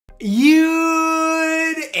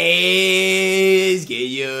You is get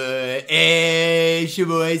you. It's your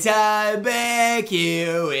boy Ty back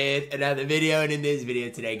here with another video, and in this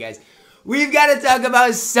video today, guys, we've got to talk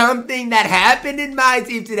about something that happened in my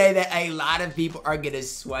team today that a lot of people are gonna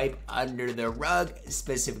swipe under the rug.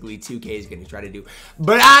 Specifically, 2K is gonna try to do,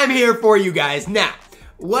 but I'm here for you guys now.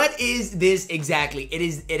 What is this exactly?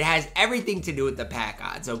 It has everything to do with the pack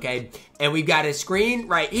odds, okay? And we've got a screen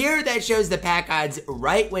right here that shows the pack odds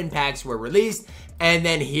right when packs were released, and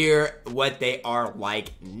then here what they are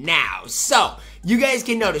like now. So you guys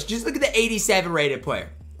can notice, just look at the 87 rated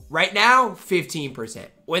player. Right now, 15%.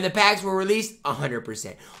 When the packs were released,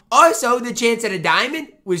 100%. Also, the chance at a diamond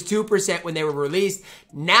was 2% when they were released.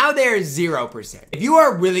 Now they're 0%. If you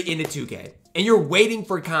are really into 2K and you're waiting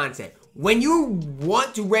for content, when you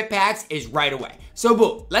want to rip packs is right away. So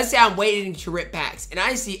boom, let's say I'm waiting to rip packs and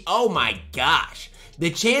I see, oh my gosh, the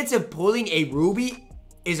chance of pulling a ruby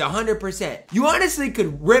is 100%. You honestly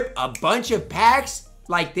could rip a bunch of packs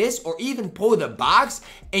like this or even pull the box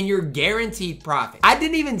and you're guaranteed profit. I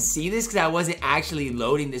didn't even see this because I wasn't actually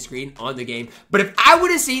loading the screen on the game. But if I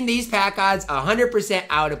would have seen these pack odds, 100%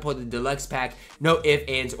 I would have pulled the deluxe pack. No ifs,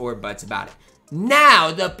 ands, or buts about it.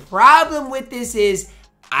 Now, the problem with this is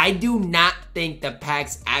I do not think the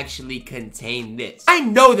packs actually contain this. I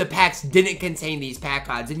know the packs didn't contain these pack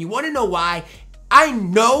odds, and you want to know why? I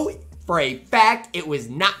know for a fact it was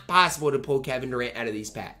not possible to pull Kevin Durant out of these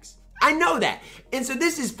packs. I know that. And so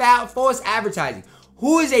this is false advertising.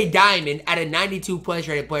 Who is a diamond at a 92 plus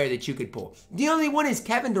rated player that you could pull? The only one is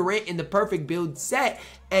Kevin Durant in the perfect build set,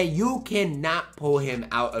 and you cannot pull him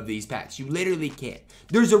out of these packs. You literally can't.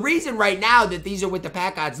 There's a reason right now that these are what the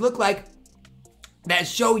pack odds look like that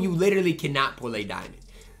show you literally cannot pull a diamond.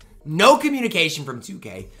 No communication from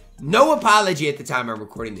 2K. No apology at the time I'm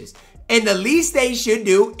recording this. And the least they should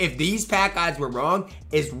do, if these pack odds were wrong,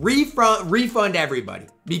 is refund everybody.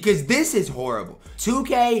 Because this is horrible.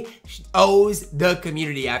 2K owes the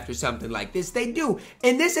community after something like this. They do.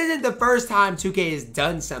 And this isn't the first time 2K has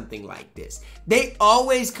done something like this. They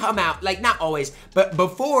always come out, like not always, but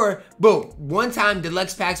before, boom, one time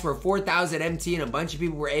deluxe packs were 4,000 MT and a bunch of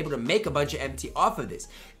people were able to make a bunch of MT off of this.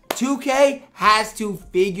 2K has to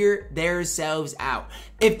figure themselves out.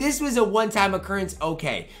 If this was a one-time occurrence,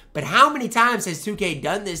 okay. But how many times has 2K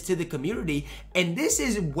done this to the community? And this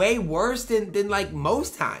is way worse than like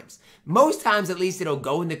most times. Most times, at least, it'll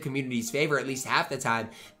go in the community's favor, at least half the time.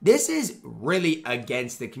 This is really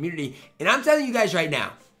against the community. And I'm telling you guys right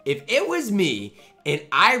now, if it was me and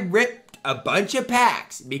I ripped a bunch of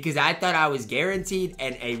packs because I thought I was guaranteed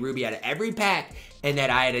and a ruby out of every pack and that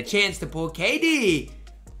I had a chance to pull KD,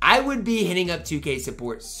 I would be hitting up 2K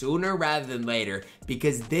support sooner rather than later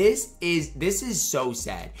because this is so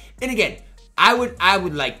sad. And again, I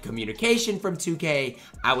would like communication from 2K.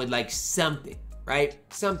 I would like something, right?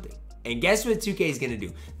 Something. And guess what 2K is gonna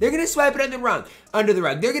do? They're gonna swipe it under the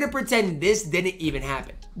rug. They're gonna pretend this didn't even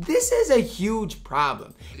happen. This is a huge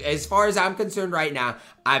problem. As far as I'm concerned right now,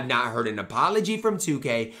 I've not heard an apology from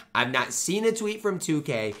 2K. I've not seen a tweet from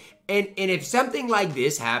 2K. And if something like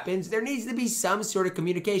this happens, there needs to be some sort of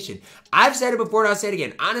communication. I've said it before and I'll say it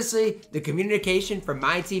again. Honestly, the communication from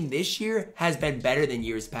my team this year has been better than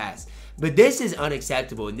years past. But this is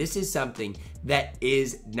unacceptable, and this is something that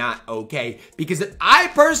is not okay. Because if I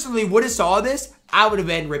personally would have saw this, I would have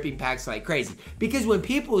been ripping packs like crazy. Because when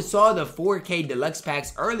people saw the 4K deluxe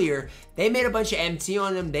packs earlier, they made a bunch of MT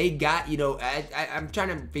on them. They got, you know, I'm trying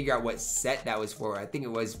to figure out what set that was for. I think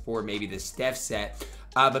it was for maybe the Steph set.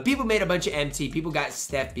 But people made a bunch of MT. People got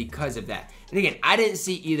Steph because of that. And again, I didn't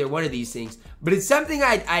see either one of these things. But it's something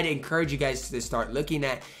I'd encourage you guys to start looking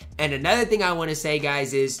at. And another thing I want to say,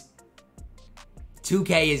 guys, is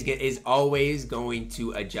 2K is always going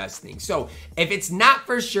to adjust things. So if it's not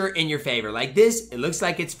for sure in your favor, like this, it looks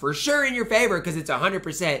like it's for sure in your favor because it's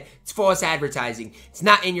 100%. It's false advertising. It's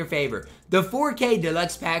not in your favor. The 4K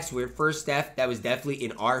deluxe packs were first Steph. That was definitely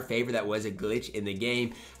in our favor. That was a glitch in the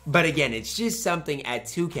game. But again, it's just something at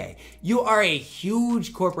 2K. You are a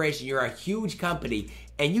huge corporation. You're a huge company.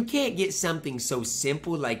 And you can't get something so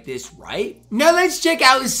simple like this right. Now let's check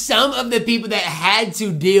out some of the people that had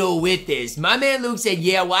to deal with this. My man Luke said,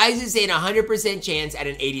 yeah, why is it saying 100% chance at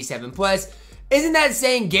an 87 plus? Isn't that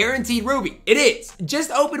saying guaranteed ruby? It is.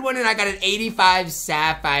 Just opened one and I got an 85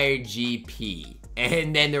 sapphire GP.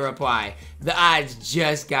 And then the reply, the odds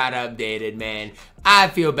just got updated, man. I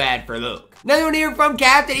feel bad for Luke. Another one here from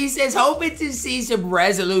Captain. He says, hoping to see some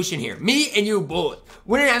resolution here. Me and you both.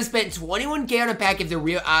 Wouldn't have spent 21K on a pack if the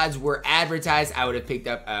real odds were advertised. I would have picked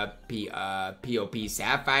up a POP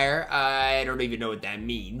Sapphire. I don't even know what that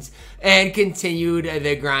means. And continued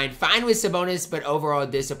the grind. Fine with Sabonis, but overall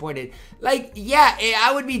disappointed. Like, yeah,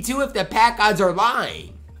 I would be too if the pack odds are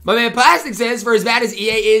lying. My man Plastic says, for as bad as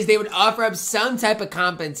EA is, they would offer up some type of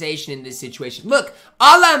compensation in this situation. Look,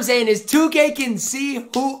 all I'm saying is 2K can see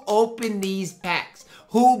who opened these packs,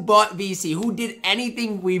 who bought VC, who did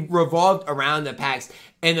anything we revolved around the packs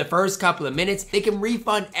in the first couple of minutes. They can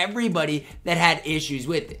refund everybody that had issues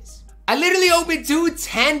with this. I literally opened 2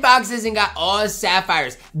 10 boxes and got all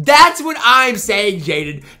sapphires. That's what I'm saying,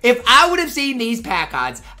 Jaden. If I would have seen these pack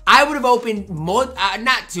odds, I would have opened more,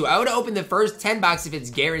 not 2. I would have opened the first 10 box if it's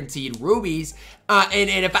guaranteed rubies. And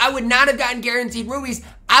if I would not have gotten guaranteed rubies,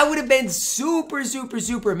 I would have been super, super,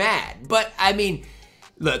 super mad. But, I mean,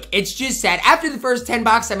 look, it's just sad. After the first 10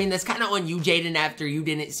 box, I mean, that's kind of on you, Jaden, after you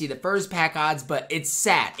didn't see the first pack odds. But it's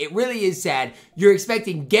sad. It really is sad. You're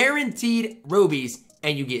expecting guaranteed rubies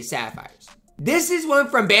and you get sapphires. This is one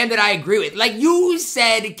from Bam that I agree with. Like you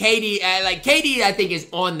said, KD, KD I think is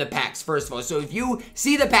on the packs, first of all. So if you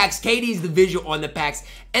see the packs, KD's the visual on the packs.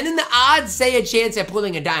 And then the odds say a chance at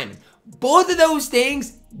pulling a diamond. Both of those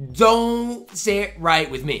things don't sit right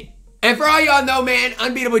with me. And for all y'all know, man,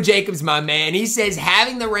 Unbeatable Jacob's my man. He says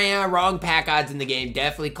having the wrong pack odds in the game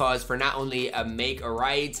definitely caused for not only a make or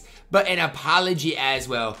right, but an apology as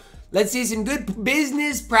well. Let's see some good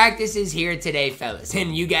business practices here today, fellas.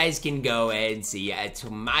 And you guys can go and see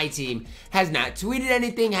my team has not tweeted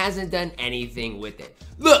anything, hasn't done anything with it.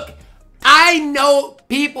 Look, I know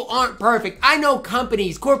people aren't perfect. I know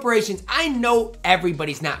companies, corporations, I know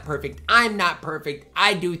everybody's not perfect. I'm not perfect.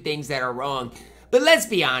 I do things that are wrong. But let's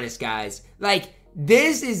be honest, guys. Like,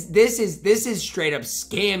 this is straight up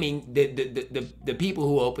scamming the people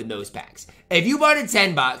who opened those packs. If you bought a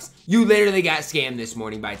 10 box, you literally got scammed this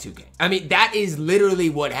morning by 2K. I mean, that is literally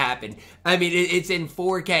what happened. I mean, it's in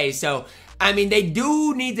 4K, so I mean, they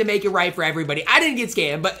do need to make it right for everybody. I didn't get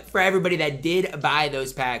scammed, but for everybody that did buy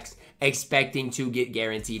those packs expecting to get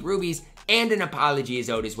guaranteed rubies, and an apology is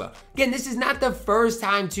owed as well. Again, this is not the first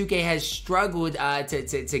time 2K has struggled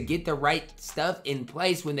to get the right stuff in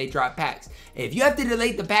place when they drop packs. If you have to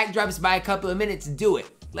delay the pack drops by a couple of minutes, do it.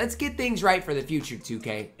 Let's get things right for the future,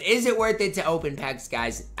 2K. Is it worth it to open packs,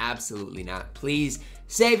 guys? Absolutely not. Please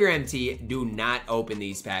save your MT. Do not open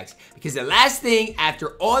these packs, because the last thing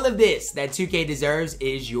after all of this that 2K deserves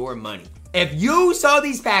is your money. If you saw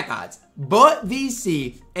these pack odds, bought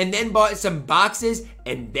VC, and then bought some boxes,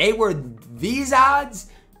 and they were these odds,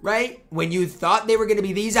 right? When you thought they were going to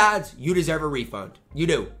be these odds, you deserve a refund. You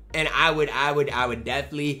do. And I would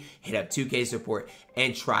definitely hit up 2K support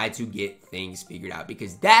and try to get things figured out,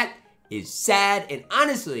 because that is sad, and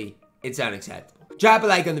honestly, it's unacceptable. Drop a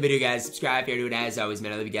like on the video, guys. Subscribe if you're new, and as always,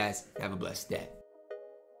 man, I love you guys. Have a blessed day.